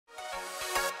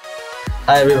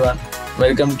Hi everyone,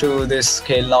 welcome to this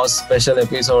Khel Now special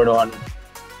episode on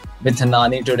with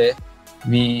Nani today.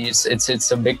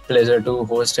 It's a big pleasure to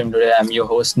host him today. I'm your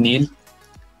host Neil,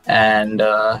 and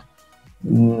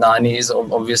Nani is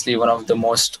obviously one of the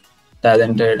most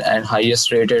talented and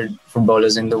highest rated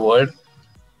footballers in the world.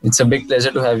 It's a big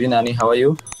pleasure to have you, Nani. How are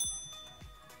you?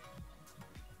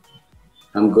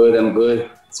 I'm good. I'm good.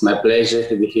 It's my pleasure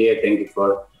to be here. Thank you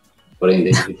for the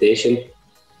invitation.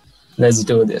 Let's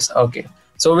do this. Okay,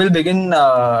 so we'll begin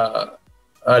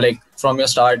like from your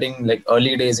starting, like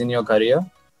early days in your career,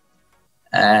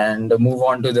 and move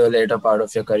on to the later part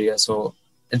of your career. So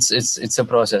it's a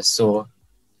process. So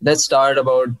let's start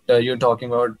about you talking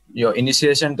about your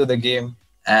initiation to the game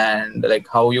and like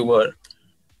how you were,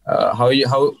 how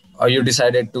you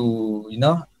decided to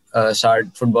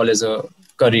start football as a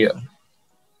career.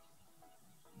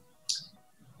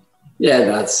 Yeah,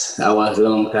 that was a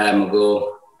long time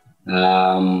ago.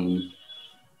 Um,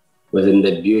 was in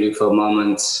the beautiful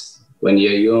moments when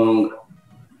you're young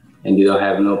and you don't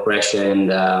have no pressure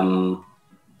and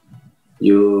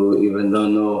you even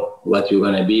don't know what you're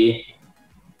gonna be,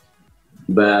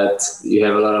 but you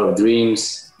have a lot of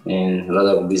dreams and a lot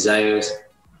of desires.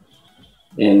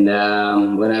 And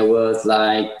when I was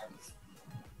like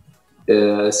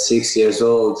 6 years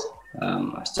old,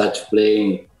 I started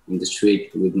playing in the street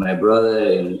with my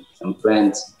brother and some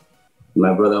friends.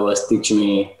 My brother was teaching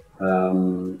me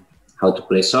how to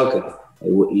play soccer.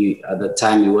 At that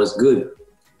time, he was good.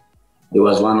 He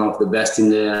was one of the best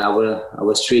in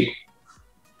our street.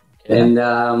 Yeah. And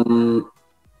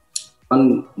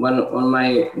on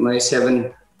my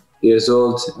 7 years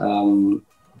old, one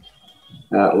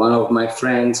of my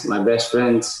friends, my best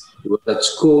friends, he was at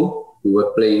school. We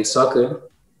were playing soccer,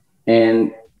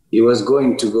 and he was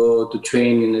going to go to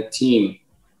train in a team.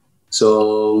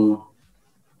 So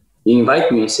he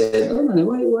invited me. He said, "Oh, man,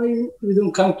 why you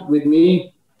don't come with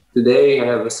me today? I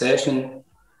have a session,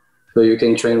 so you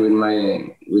can train with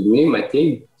me, my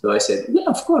team." So I said, "Yeah,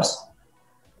 of course."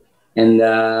 And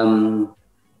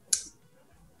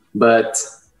but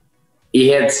he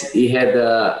had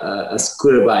a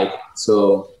scooter bike,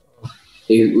 so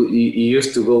he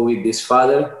used to go with his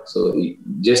father. So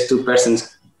just two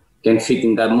persons can fit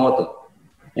in that motor,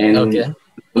 and Okay.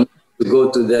 to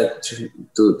go to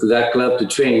that club to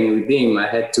train with him, I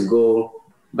had to go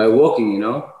by walking,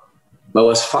 but it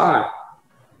was far,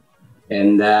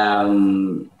 and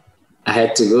I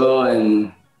had to go,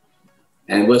 and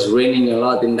it was raining a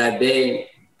lot in that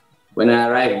day. When I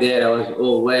arrived there, I was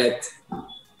all wet,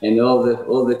 and all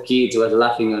the kids was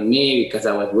laughing on me because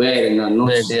I was wet and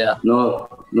Great, yeah. no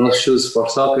shoes for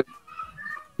soccer,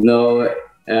 no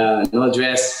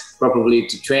dress properly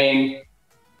to train.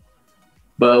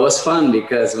 But it was fun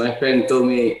because my friend told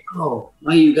me, "Oh,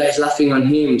 why are you guys laughing on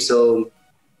him? So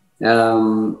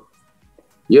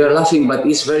you're laughing, but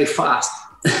he's very fast."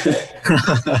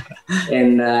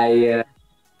 And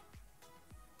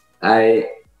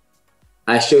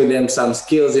I showed them some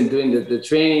skills in doing the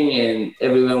training, and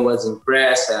everyone was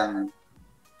impressed. And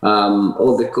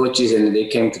all the coaches, and they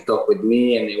came to talk with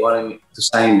me, and they wanted me to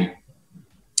sign me.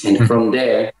 And from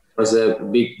there was a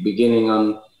big beginning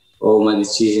on all my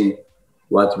decision,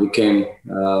 what became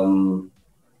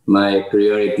my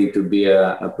priority to be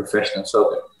a professional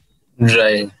soccer.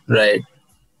 Right.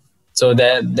 So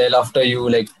then after you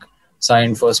like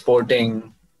signed for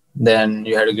Sporting, then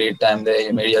you had a great time there.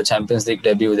 You made your Champions League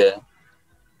debut there,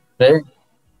 right?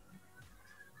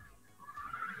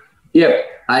 Yeah,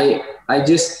 I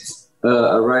just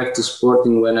arrived to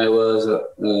Sporting when I was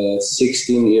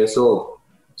 16 years old.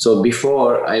 So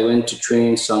before I went to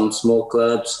train some small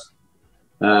clubs,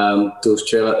 to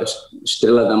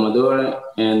Estrela da Amadora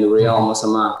and Real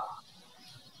Massamá.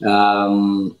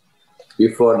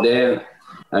 Before that,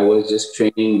 I was just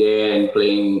training there and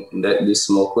playing these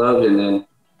small clubs. And then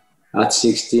at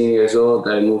 16 years old,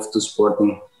 I moved to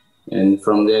Sporting. And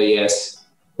from there, yes,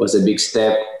 was a big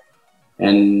step.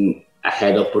 And I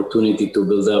had opportunity to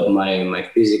build up my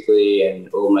physically and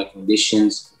all my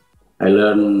conditions. I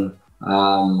learned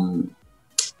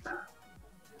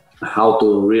how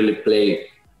to really play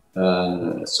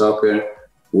soccer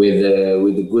with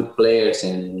the good players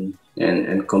and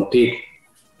compete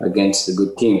against the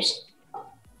good teams.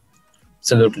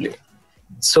 Absolutely.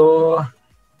 So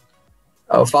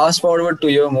fast forward to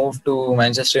your move to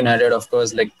Manchester United. Of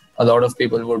course, like a lot of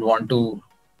people would want to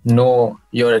know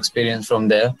your experience from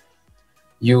there.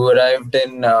 You arrived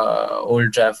in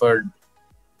Old Trafford,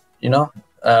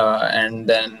 and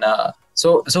then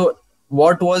so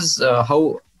what was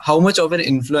how much of an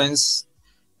influence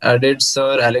did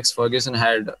Sir Alex Ferguson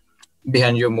had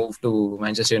behind your move to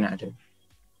Manchester United?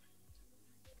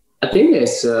 I think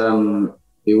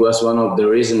it was one of the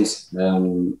reasons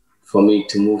for me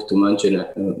to move to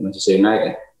Manchester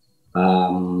United.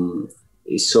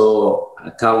 He saw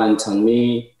a talent on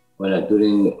me when I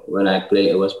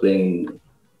was playing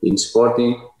in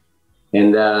Sporting,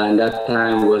 and that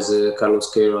time was Carlos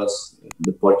Queiroz,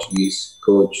 the Portuguese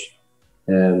coach,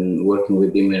 working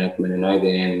with him at Man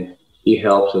United, and he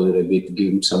helped a little bit,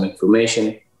 give him some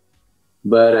information.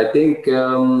 But I think,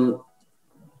 and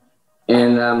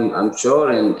I'm sure,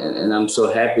 and I'm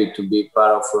so happy to be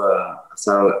part of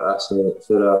Sir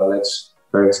Alex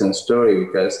Ferguson's story,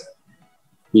 because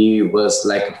he was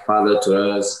like a father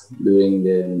to us during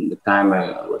the time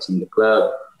I was in the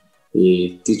club.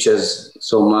 He teaches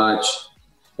so much.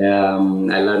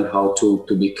 I learned how to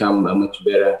become a much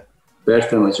better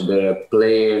person, much better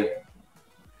player,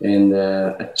 and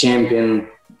a champion,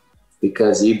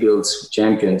 because he builds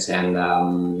champions,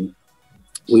 and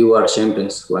we were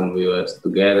champions when we were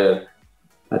together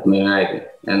at Man United,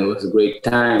 and it was a great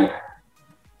time.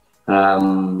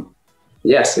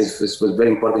 Yes, it was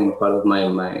very important part of my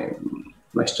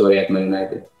story at Man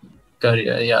United.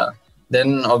 Career, yeah.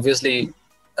 Then obviously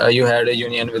you had a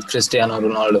union with Cristiano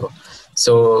Ronaldo.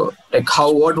 So like,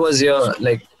 what was your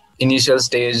like initial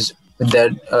stage with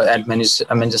that at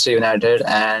Manchester United,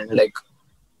 and like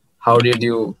how did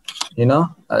you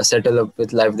settle up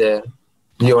with life there?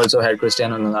 You also had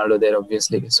Cristiano Ronaldo there,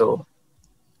 obviously. So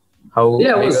how big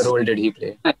a role did he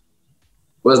play? It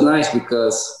was nice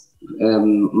because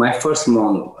my first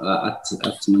month at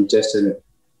Manchester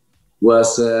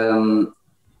was I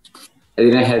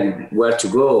didn't have where to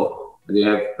go. I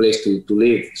didn't have a place to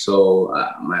live. So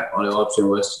my only option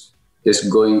was just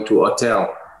going to a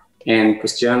hotel. And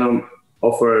Cristiano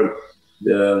offered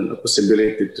the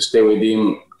possibility to stay with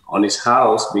him on his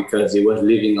house because he was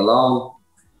living alone.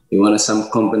 He wanted some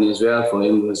company as well. For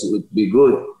him, it would be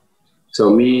good. So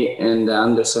me and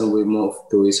Anderson, we moved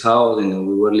to his house, and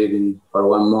we were living for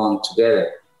 1 month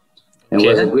together. And it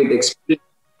was a great experience.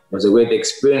 It was a great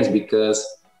experience because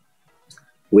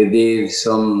we did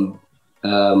some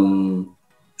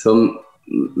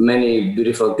many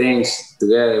beautiful things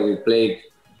together. We played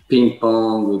ping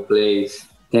pong, we played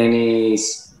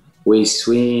tennis, we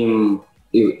swim,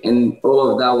 and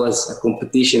all of that was a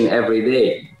competition every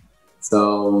day.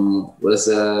 So it was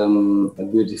a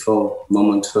beautiful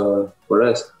moment for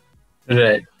us.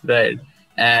 Right.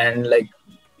 And like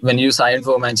when you signed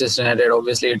for Manchester United,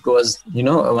 obviously it was,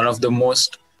 one of the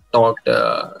most talked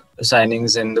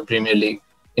signings in the Premier League.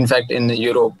 In fact, in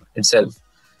Europe itself.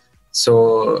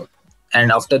 So,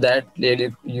 and after that,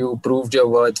 you proved your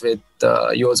worth with,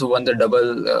 you also won the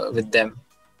double with them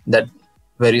that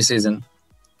very season.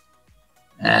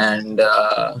 And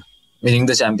winning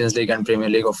the Champions League and Premier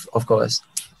League, of course.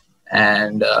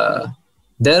 And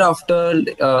thereafter,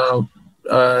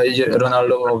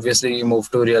 Ronaldo obviously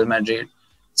moved to Real Madrid.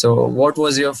 So what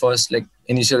was your first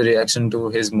initial reaction to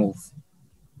his move?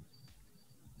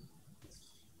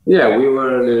 Yeah, we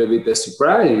were a little bit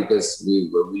surprised because we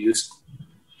used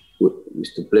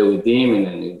to play with him,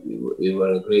 and he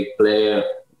was a great player,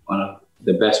 one of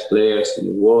the best players in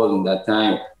the world in that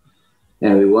time.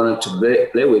 And we wanted to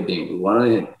play with him. We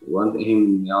wanted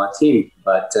him in our team.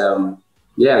 But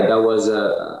yeah, that was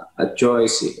a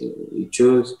choice he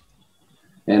chose,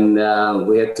 and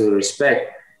we had to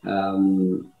respect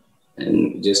and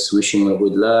just wish him a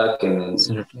good luck and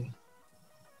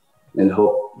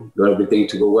hope for everything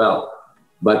to go well.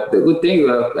 But the good thing,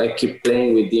 I keep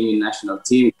playing with him in national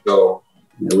team. So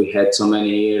we had so many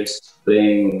years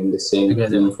playing in the same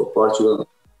team for Portugal.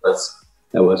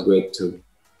 That was great too.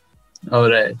 All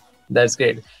right, that's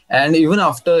great. And even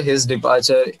after his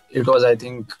departure, it was, I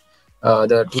think,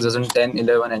 the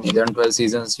 2010-11 and 11-12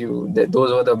 seasons.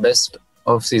 Those were the best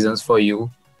of seasons for you.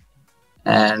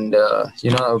 And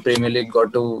Premier League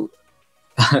got a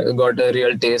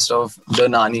real taste of the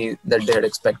Nani that they had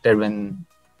expected when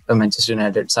Manchester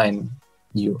United signed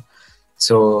you.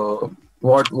 So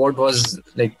what was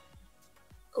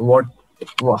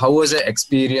how was the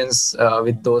experience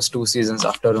with those 2 seasons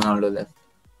after Ronaldo left?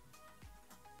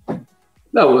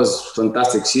 That was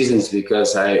fantastic seasons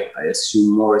because I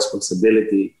assumed more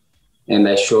responsibility, and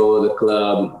I showed the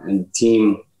club and the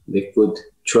team they could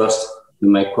trust in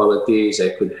my qualities. I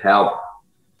could help,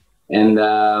 and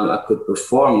I could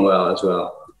perform well as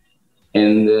well.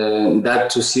 And that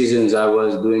 2 seasons I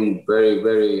was doing very,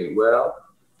 very well,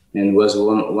 and was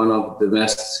one of the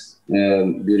most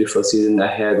beautiful seasons I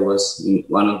had was in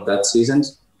one of that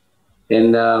seasons.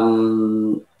 And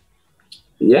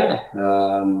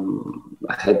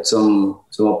I had some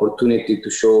opportunity to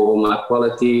show my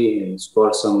quality and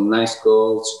score some nice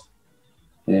goals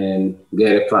and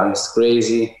get fans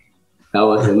crazy. That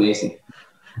was amazing.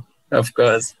 Of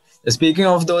course. Speaking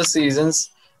of those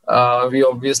seasons, we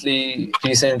obviously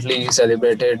recently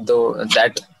celebrated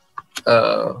that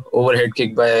overhead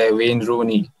kick by Wayne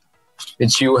Rooney,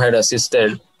 which you had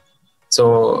assisted.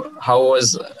 So how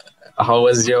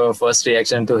was your first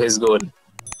reaction to his goal?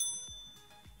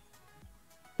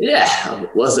 Yeah,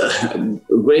 it was a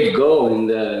great goal in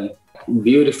the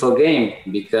beautiful game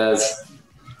because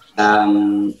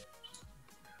um,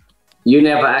 you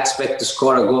never expect to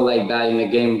score a goal like that in a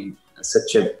game,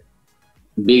 such a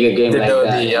big game The like derby,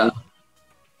 that. yeah.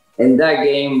 And that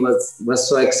game was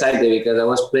so exciting because I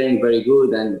was playing very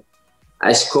good and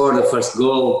I scored the first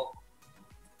goal.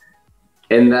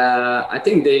 And I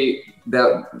think in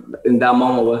that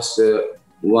moment was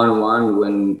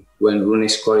 1-1 when Rooney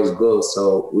scored his goal.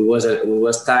 So we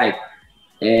was tied,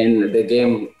 and the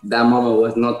game that moment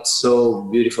was not so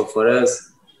beautiful for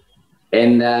us.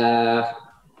 And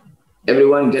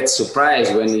everyone gets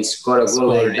surprised when he scored a goal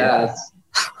like Scored, yeah. that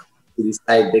to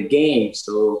decide the game.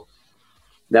 So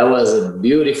that was a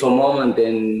beautiful moment,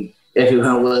 and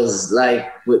everyone was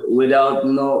like without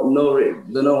don't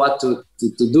know what to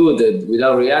do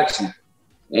without reaction.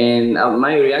 And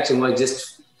my reaction was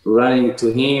just running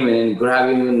to him and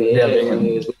grabbing him in the air Grabbing when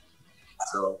he him. was.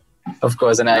 So Of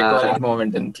course, an uh, iconic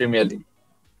moment in Premier League.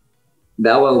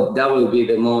 that will be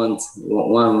the moment,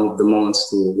 one of the moments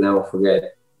to never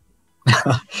forget.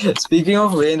 Speaking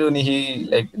of Wayne Rooney,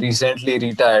 he recently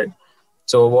retired.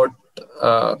 So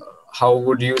uh, how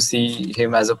would you see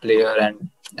him as a player and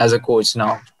as a coach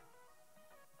now?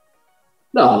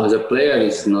 No, as a player,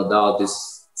 it's no doubt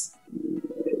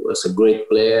was a great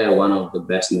player, one of the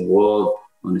best in the world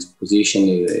on his position.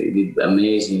 He did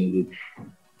amazing. He did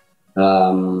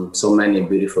so many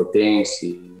beautiful things.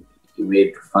 He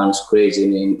made fans crazy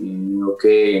in UK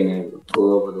and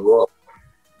all over the world.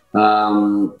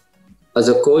 As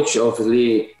a coach,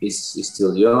 obviously, he's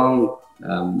still young.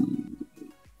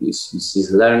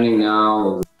 He's learning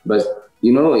now, but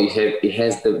he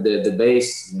has the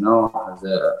base. As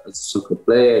a soccer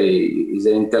player, he's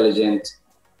an intelligent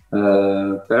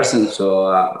person. So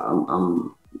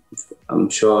I'm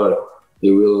sure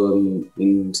he will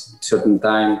in certain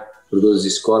time produce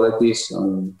these qualities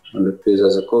on the field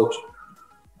as a coach.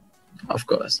 Of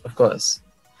course, of course.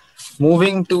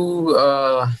 Moving to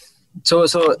so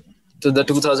to the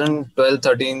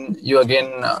 2012-13, you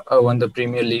again won the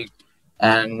Premier League,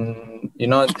 and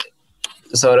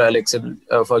Sir Alex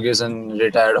Ferguson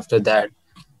retired after that.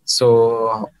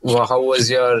 So how was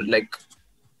your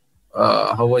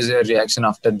reaction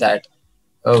after that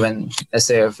when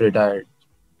SAF retired?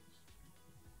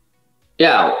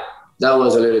 Yeah, that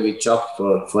was a little bit shock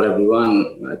for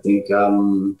everyone. I think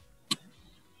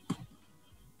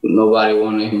nobody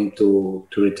wanted him to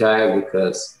retire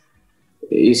because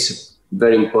he's a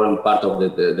very important part of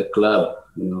the club,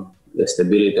 the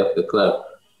stability of the club.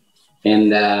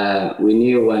 And we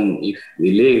knew if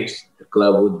he leaves, the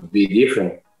club would be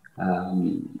different.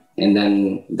 And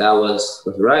then that was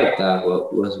right,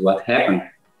 was what happened.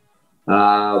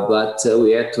 But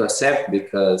we had to accept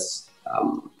because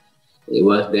he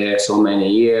was there so many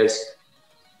years,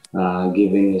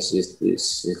 giving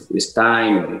his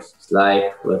time, his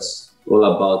life was all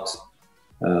about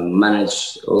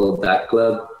manage all that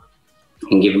club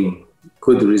and giving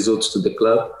good results to the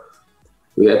club.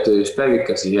 We had to respect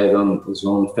because he had his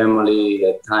own family, he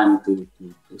had time to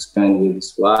spend with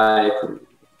his wife,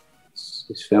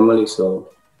 his family. So,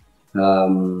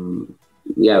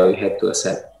 we had to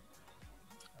accept.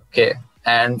 Okay,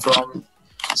 and from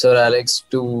Sir Alex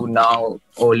to now,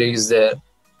 Ole is there.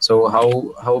 So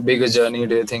how big a journey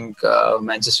do you think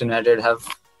Manchester United have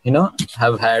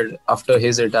had after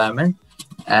his retirement,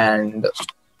 and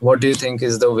what do you think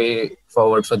is the way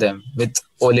forward for them with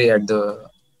Ole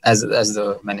as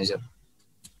the manager?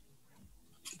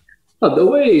 The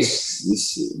way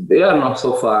is they are not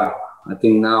so far. I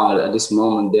think now at this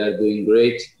moment they are doing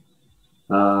great.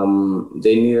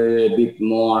 They need a bit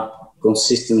more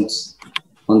consistent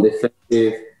on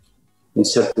defensive in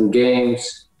certain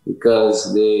games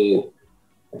because the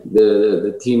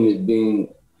team is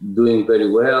doing very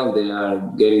well. They are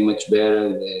getting much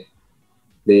better.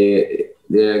 They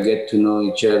get to know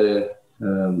each other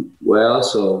well,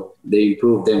 so they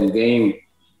improve their game.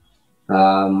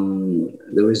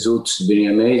 The results been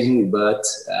amazing, but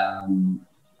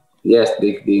yes,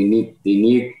 they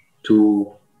need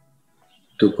to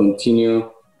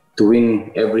continue to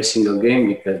win every single game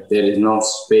because there is no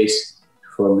space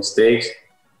for mistakes.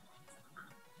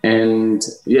 And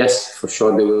yes, for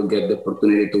sure they will get the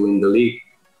opportunity to win the league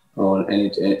or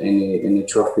any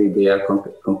trophy they are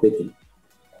competing.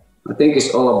 I think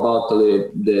it's all about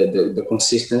the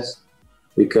consistency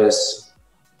because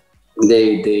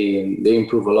they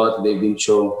improve a lot. They've been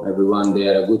shown everyone they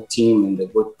are a good team and they're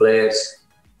good players.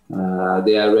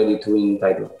 They are ready to win the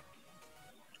title.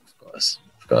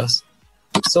 Of course.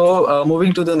 So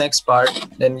moving to the next part,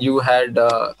 then you had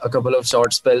a couple of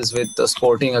short spells with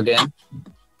Sporting again.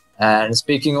 And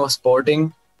speaking of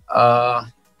Sporting,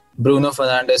 Bruno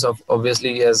Fernandes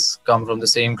obviously has come from the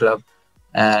same club,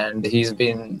 and he's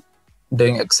been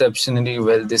doing exceptionally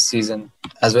well this season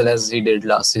as well as he did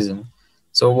last season.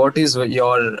 So what is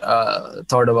your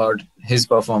thought about his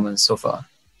performance so far?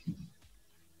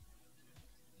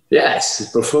 Yes, his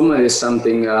performance is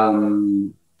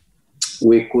something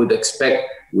we could expect.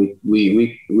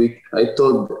 I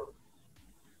told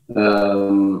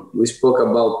we spoke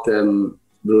about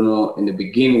Bruno in the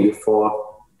beginning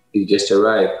before he just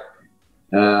arrived.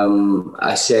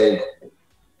 I said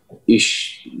we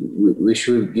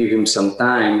should give him some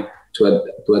time to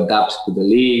adapt to the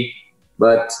league.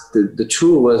 But the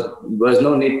truth was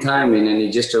no need time, and then he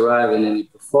just arrived and then he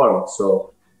performed.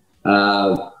 So,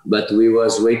 but we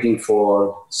was waiting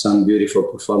for some beautiful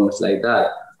performance like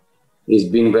that. He's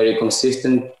been very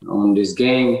consistent on this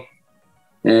game,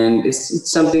 and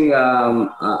it's something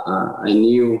I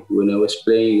knew when I was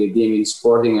playing with him in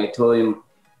Sporting. I told him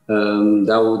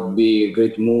that would be a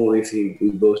great move if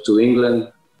he goes to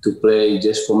England to play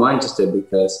just for Manchester,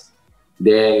 because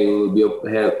there he will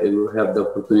have the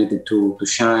opportunity to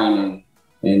shine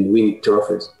and win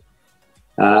trophies.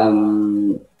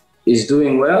 He's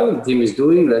doing well. The team is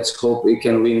doing. Let's hope he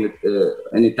can win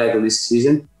any title this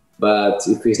season. But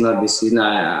if it's not this season,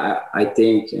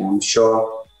 I'm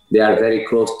sure they are very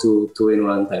close to win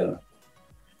one title.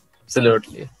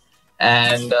 Absolutely.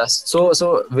 And so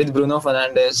with Bruno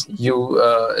Fernandes, you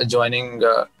joining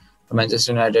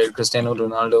Manchester United, Cristiano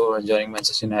Ronaldo joining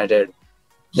Manchester United,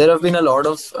 there have been a lot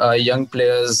of young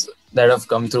players that have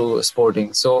come through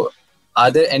Sporting. So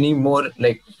are there any more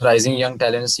like rising young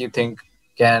talents you think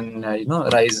can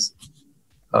rise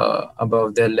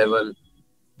above their level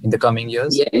in the coming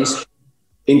years? Yeah,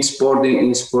 in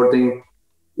Sporting,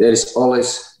 there is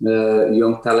always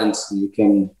young talents. You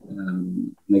can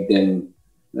make them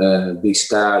big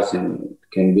stars and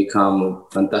can become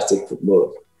fantastic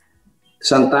footballers.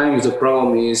 Sometimes the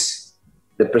problem is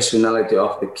the personality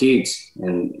of the kids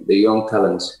and the young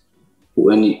talents.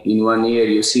 When in 1 year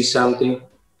you see something,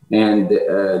 and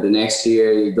the next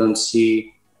year you don't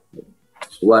see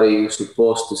what you're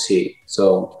supposed to see.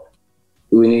 So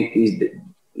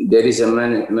there is a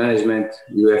management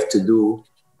you have to do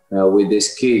with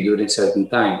this kid during certain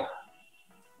time.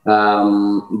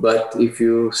 But if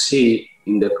you see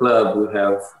in the club, we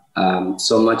have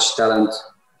so much talent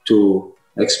to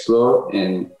explore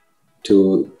and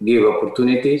to give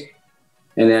opportunities.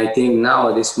 And I think now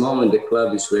at this moment, the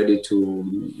club is ready to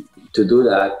do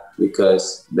that,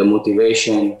 because the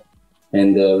motivation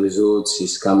and the results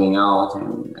is coming out,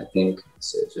 and I think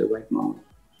it's the right moment.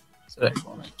 It's the right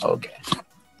moment. Okay.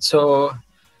 So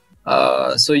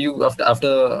you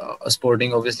after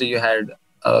Sporting, obviously you had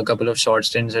a couple of short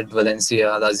stints at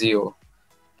Valencia, Lazio,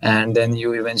 and then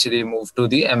you eventually moved to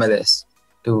the MLS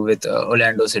with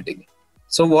Orlando City.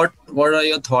 So what are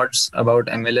your thoughts about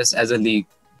MLS as a league?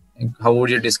 How would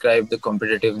you describe the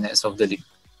competitiveness of the league?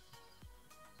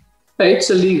 It's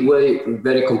a league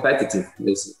very competitive.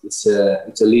 It's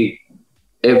a league.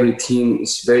 Every team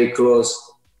is very close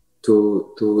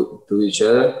to each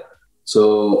other.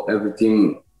 So every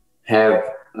team have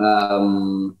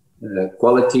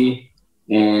quality,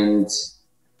 and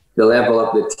the level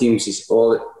of the teams is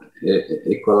all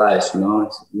equalized.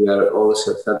 We are all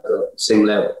at the same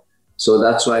level. So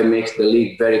that's why it makes the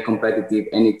league very competitive.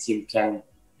 Any team can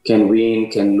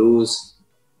win, can lose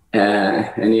in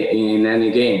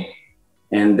any game,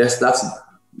 and that's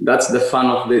the fun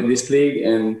of this league.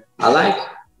 And I like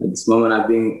at this moment. I've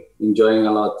been enjoying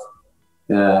a lot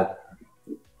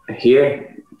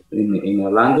here in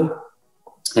Orlando,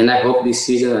 and I hope this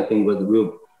season, I think will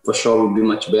be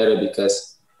much better,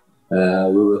 because we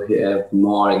will have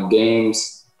more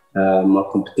games,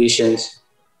 more competitions.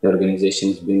 The organization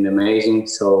has been amazing,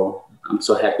 so I'm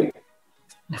so happy.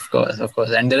 Of course.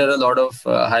 And there are a lot of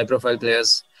high-profile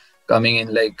players coming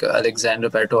in, like Alexander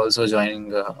Pato also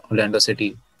joining Orlando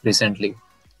City recently.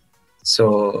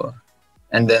 So,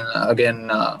 and then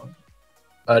again,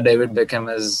 David Beckham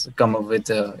has come up with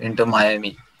Inter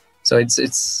Miami. So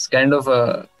it's kind of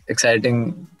a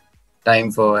exciting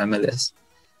time for MLS.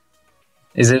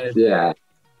 Is it? Yeah.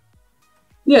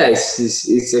 Yeah,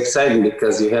 it's exciting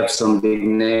because you have some big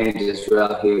names as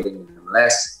well here in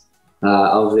MLS.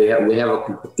 We have a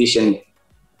competition,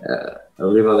 a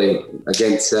rivalry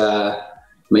against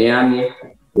Miami,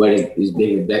 where is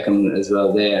David Beckham as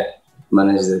well there,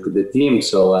 manages the team.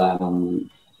 So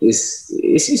it's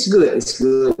good. It's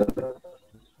good.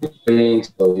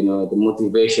 So the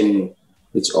motivation,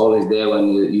 it's always there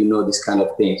when you know this kind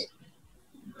of things.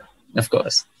 Of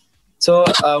course. So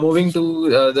moving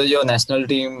to your national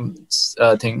team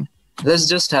thing, let's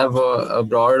just have a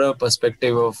broader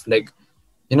perspective of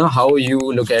how you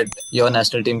look at your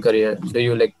national team career. Do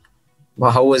you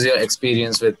how was your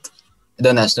experience with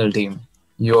the national team?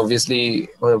 You obviously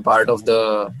were part of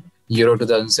the Euro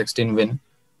 2016 win.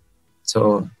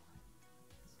 So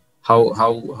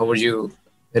how would you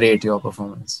rate your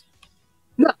performance?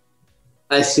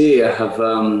 I see. I have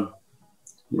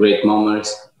great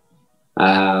moments.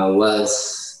 My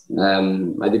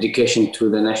dedication to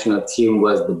the national team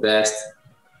was the best.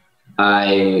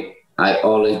 I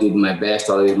always did my best.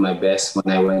 When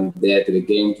I went there to the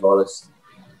games. Always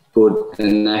put the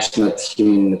national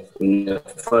team in the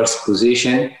first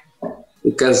position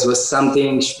because it was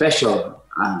something special.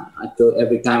 I thought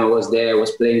every time I was there, I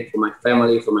was playing for my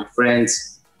family, for my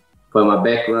friends, for my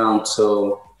background.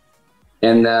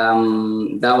 And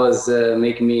that was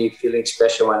making me feeling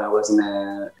special when I was in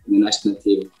the national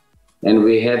team. And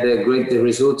we had great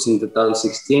results in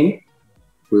 2016.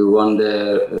 We won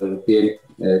the European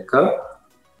Cup,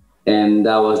 and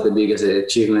that was the biggest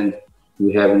achievement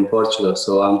we have in Portugal.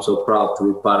 So I'm so proud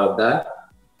to be part of that.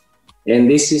 And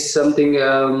this is something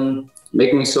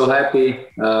making me so happy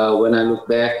when I look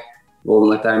back all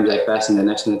the times I passed in the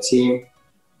national team,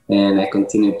 and I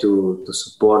continue to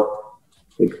support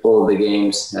all the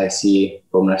games I see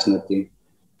from national team.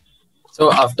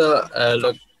 So after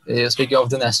speaking of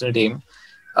the national team,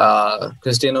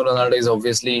 Cristiano Ronaldo is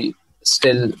obviously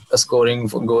still scoring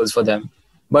goals for them.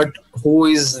 But who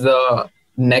is the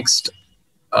next,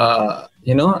 top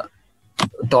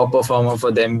performer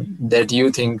for them that you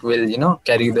think will,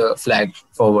 carry the flag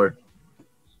forward?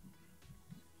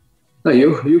 No,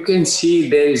 you can see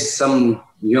there is some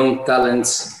young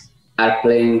talents are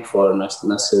playing for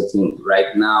national team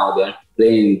right now. They are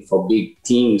playing for big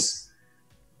teams.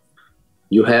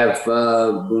 You have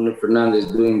Bruno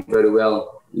Fernandes doing very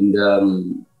well in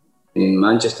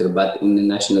Manchester, but in the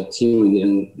national team we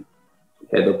didn't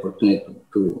have the opportunity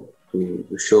to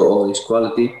show all his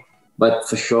quality. But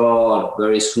for sure,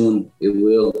 very soon he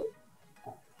will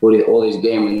put all his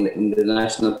game in the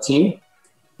national team.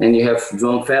 And you have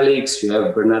João Felix, you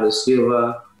have Bernardo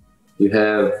Silva, you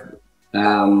have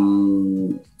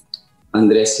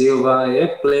André Silva. You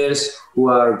have players who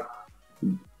are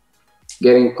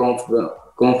getting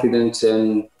confidence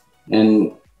and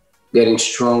getting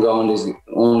stronger on his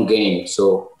own game.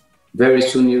 So very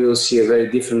soon you will see a very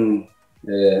different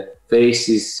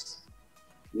faces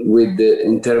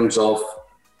in terms of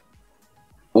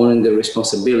owning the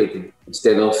responsibility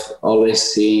instead of always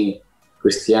seeing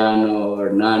Cristiano or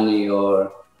Nani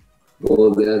or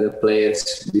all the other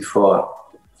players before.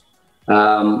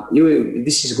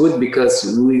 This is good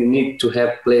because we need to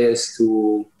have players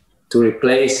to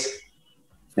replace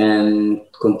and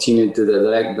continue to the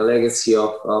legacy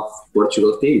of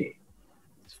Portugal team.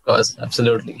 Of course,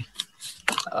 absolutely.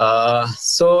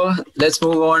 So let's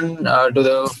move on to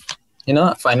the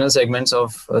final segments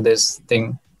of this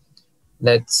thing.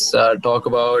 Let's talk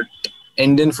about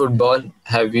Indian football.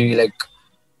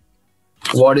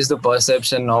 What is the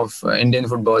perception of Indian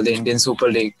football, the Indian Super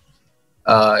League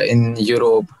in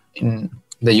Europe, in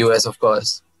the US, of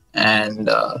course, and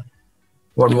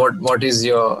what is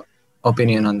your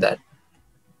opinion on that?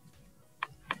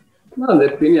 Well,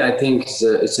 the opinion, I think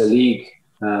it's a league.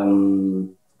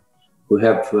 We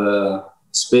have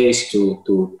space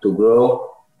to grow.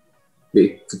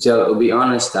 To be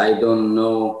honest, I don't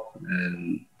know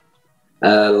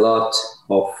a lot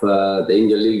of the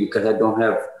Indian league because I don't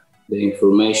have the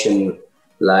information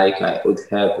like I would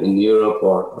have in Europe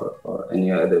or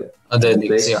any other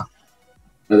leagues, yeah.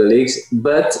 Other leagues.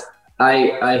 But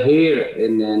I hear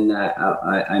and then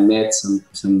I met some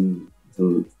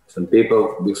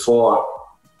people before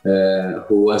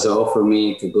who was offer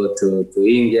me to go to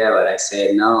India, but I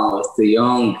said no, I was too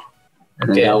young,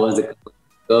 and that was the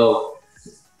go.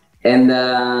 And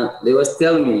they was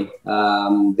telling me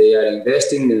they are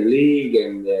investing in the league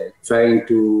and trying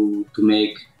to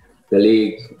make the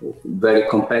league very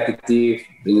competitive,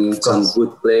 bringing some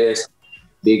good players,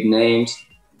 big names.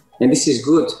 And this is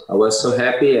good. I was so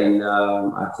happy, and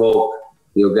I hope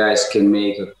you guys can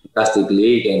make a fantastic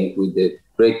league and with the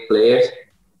great players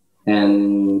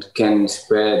and can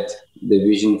spread the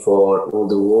vision for all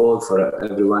the world, for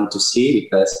everyone to see,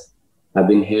 because I've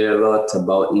been hearing a lot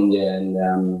about India,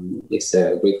 and it's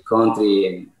a great country,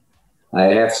 and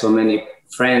I have so many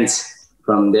friends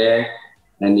from there,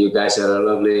 and you guys are a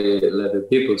lovely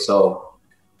people. So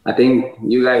I think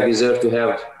you guys deserve to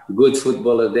have good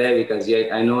footballer there, because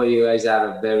I know you guys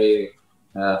are very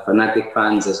fanatic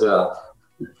fans as well.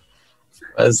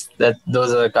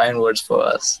 Those are kind words for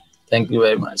us. Thank you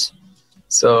very much.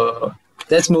 So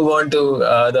let's move on to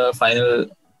the final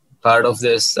part of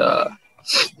this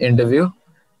interview.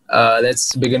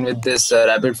 Let's begin with this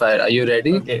rapid fire. Are you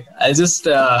ready? Okay. I'll just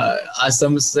ask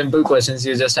some simple questions.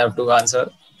 You just have to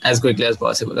answer as quickly as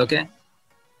possible. Okay?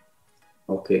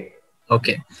 Okay.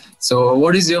 Okay. So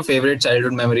what is your favorite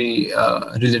childhood memory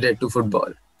related to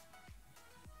football?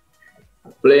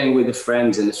 Playing with the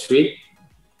friends in the street.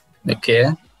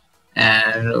 Okay.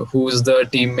 And who's the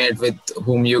teammate with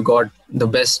whom you got the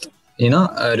best,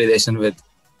 relation with?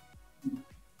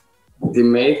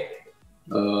 Teammate?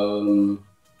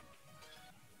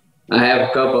 I have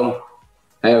a couple.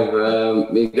 I have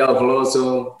Miguel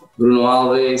Veloso, Bruno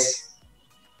Alves,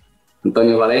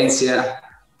 Antonio Valencia,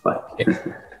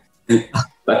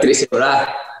 Patricia Bra.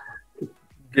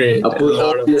 Great. I put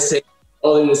all in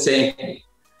the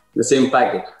same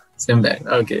package. Same bag.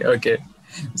 Okay.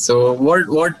 So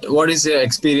what is your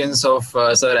experience of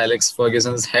Sir Alex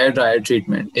Ferguson's hair dryer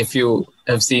treatment, if you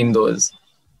have seen those?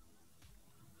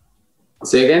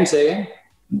 Say again.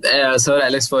 Sir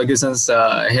Alex Ferguson's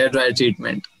hair dryer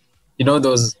treatment. You know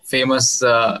those famous...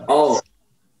 Oh,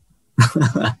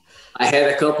 I had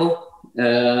a couple.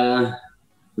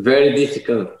 Very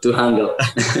difficult to handle.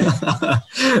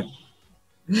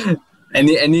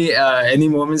 Any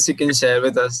moments you can share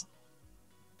with us?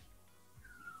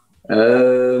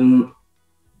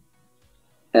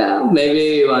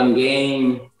 Maybe one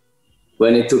game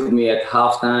when it took me at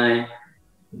halftime.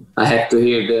 I had to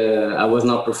hear I was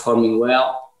not performing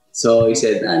well. So he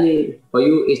said, "Nani, for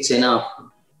you, it's enough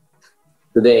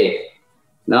today.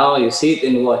 Now you sit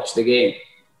and watch the game."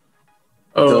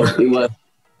 Oh. So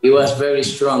he was very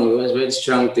strong. He was very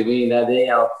strong to me that day.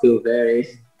 I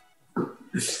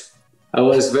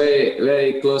was very,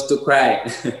 very close to cry.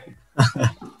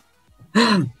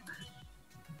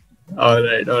 All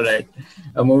right.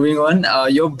 Moving on.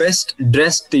 Your best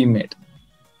dressed teammate.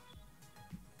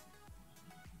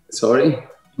 Sorry?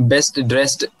 Best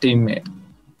dressed teammate.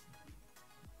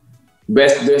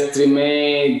 Best dressed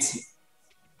teammate.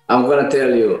 I'm gonna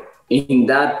tell you, in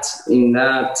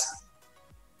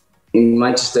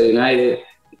Manchester United,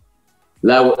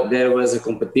 there was a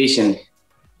competition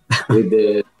with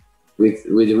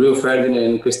Luis Ferdinand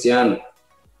and Cristiano.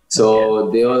 So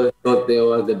they all thought they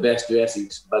were the best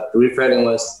dressings, but Luis Ferdinand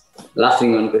was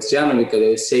laughing on Cristiano because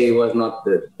they say he was not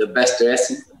the best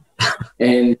dressing.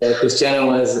 And Cristiano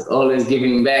was always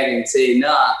giving back and saying,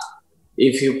 "Nah,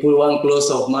 if you put one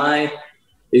clothes of mine,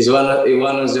 it's one of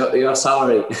your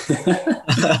salary."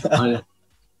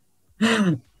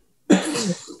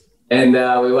 And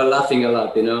we were laughing a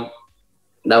lot,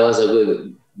 That was a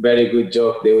very good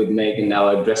joke they would make in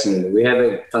our dressing room. We had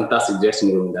a fantastic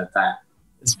dressing room that time.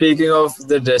 Speaking of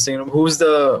the dressing room, who's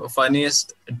the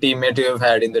funniest teammate you have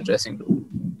had in the dressing room?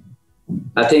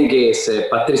 I think it's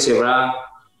Patricia Bra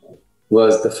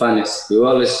was the funniest. He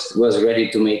always was ready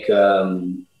to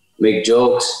make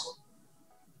jokes,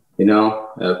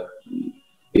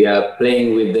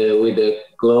 playing with the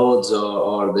clothes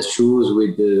or the shoes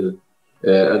with the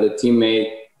other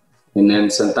teammate, and then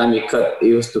sometimes he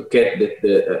used to cut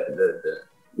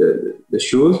the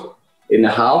shoes in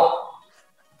a half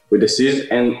with the scissors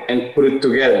and put it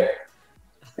together,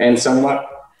 and someone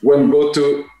will go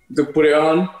to put it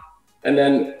on, and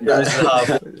then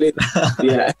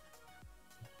yeah.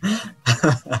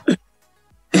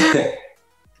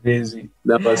 Crazy.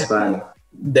 That was fun.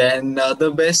 Then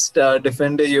the best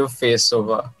defender you've faced so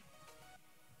far?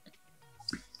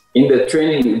 In the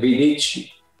training,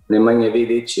 Nemanja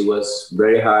Vidic, it was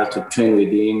very hard to train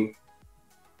with him.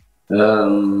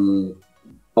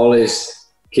 Always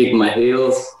kick my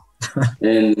heels,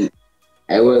 and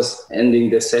I was ending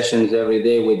the sessions every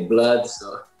day with blood,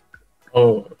 so I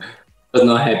was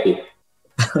not happy.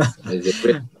 It's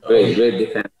a great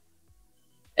defense.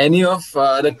 Any of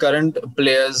the current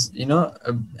players,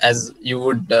 as you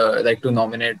would like to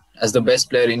nominate as the best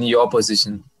player in your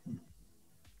position?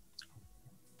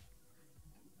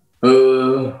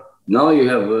 Now you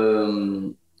have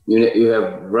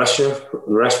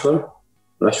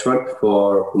Rashford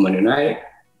for Man United.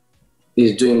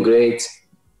 He's doing great.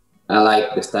 I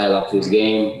like the style of his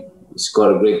game. He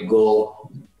scored a great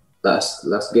goal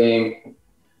last game.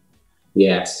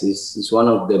 Yes, he's one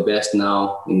of the best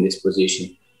now in this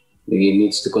position. He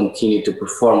needs to continue to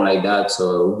perform like that,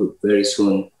 so very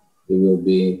soon he will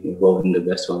be involved in the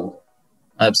best one.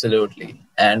 Absolutely.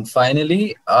 And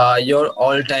finally, your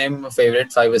all-time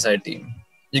favorite five-a-side team?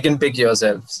 You can pick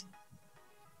yourselves.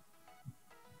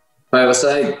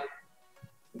 5-a-side.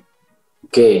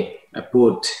 Okay, I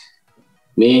put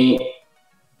me.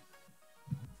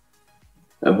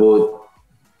 I'm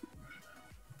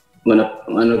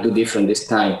gonna do different this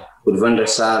time. Put Van der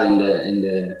Sar in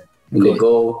the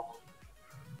goal.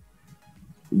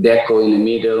 Deco in the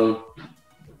middle.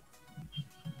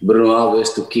 Bruno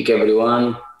Alves to kick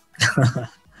everyone.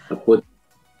 I put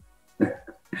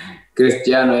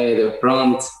Cristiano at the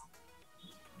front.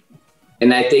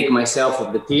 And I take myself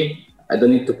off the team. I don't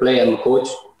need to play, I'm a coach.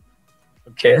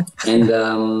 Okay. And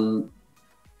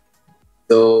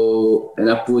and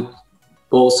I put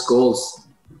Paul Scholes.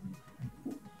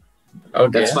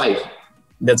 Okay. That's 5.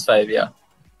 That's 5, yeah.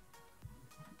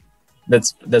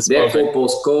 That's Therefore, perfect. Paul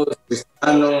Scholes,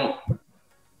 Cristiano,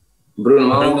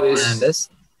 Bruno Alves, Fernandes.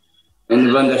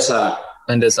 and Van der Sar.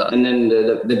 And then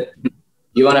the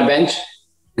you want a bench?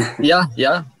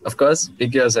 Yeah, of course.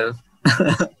 Pick yourself.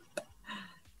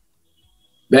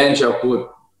 Bench, I'll put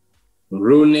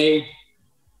Rooney.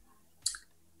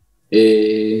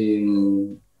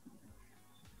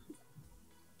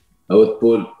 I would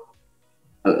put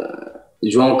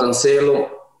João Cancelo.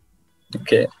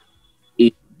 Okay.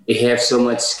 He have so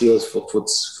much skills for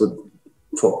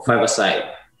 5-a-side.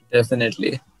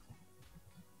 Definitely.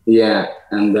 Yeah,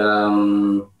 and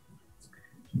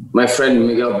my friend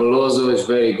Miguel Beloso is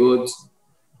very good,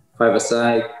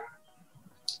 5-a-side.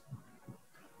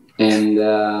 And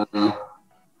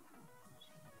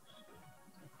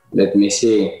let me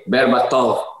see,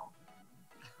 Berbatov.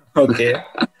 Okay.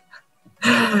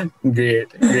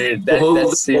 Great.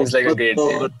 That seems like a great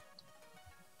team.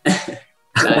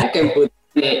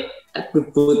 I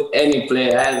could put any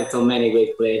player. I have so many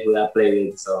great players who I play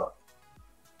with, so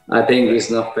I think it's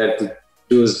not fair to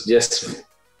choose just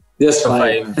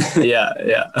 5. Yeah.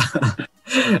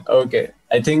 Okay.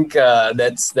 I think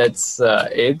that's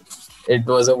it. It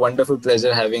was a wonderful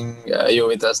pleasure having you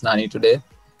with us, Nani, today.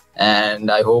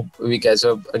 And I hope we catch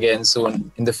up again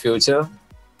soon in the future.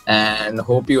 And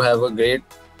hope you have a great,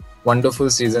 wonderful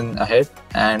season ahead.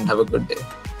 And have a good day.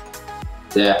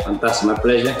 Yeah, fantastic. My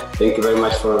pleasure. Thank you very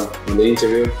much for the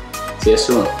interview. See you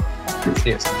soon.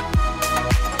 See you soon.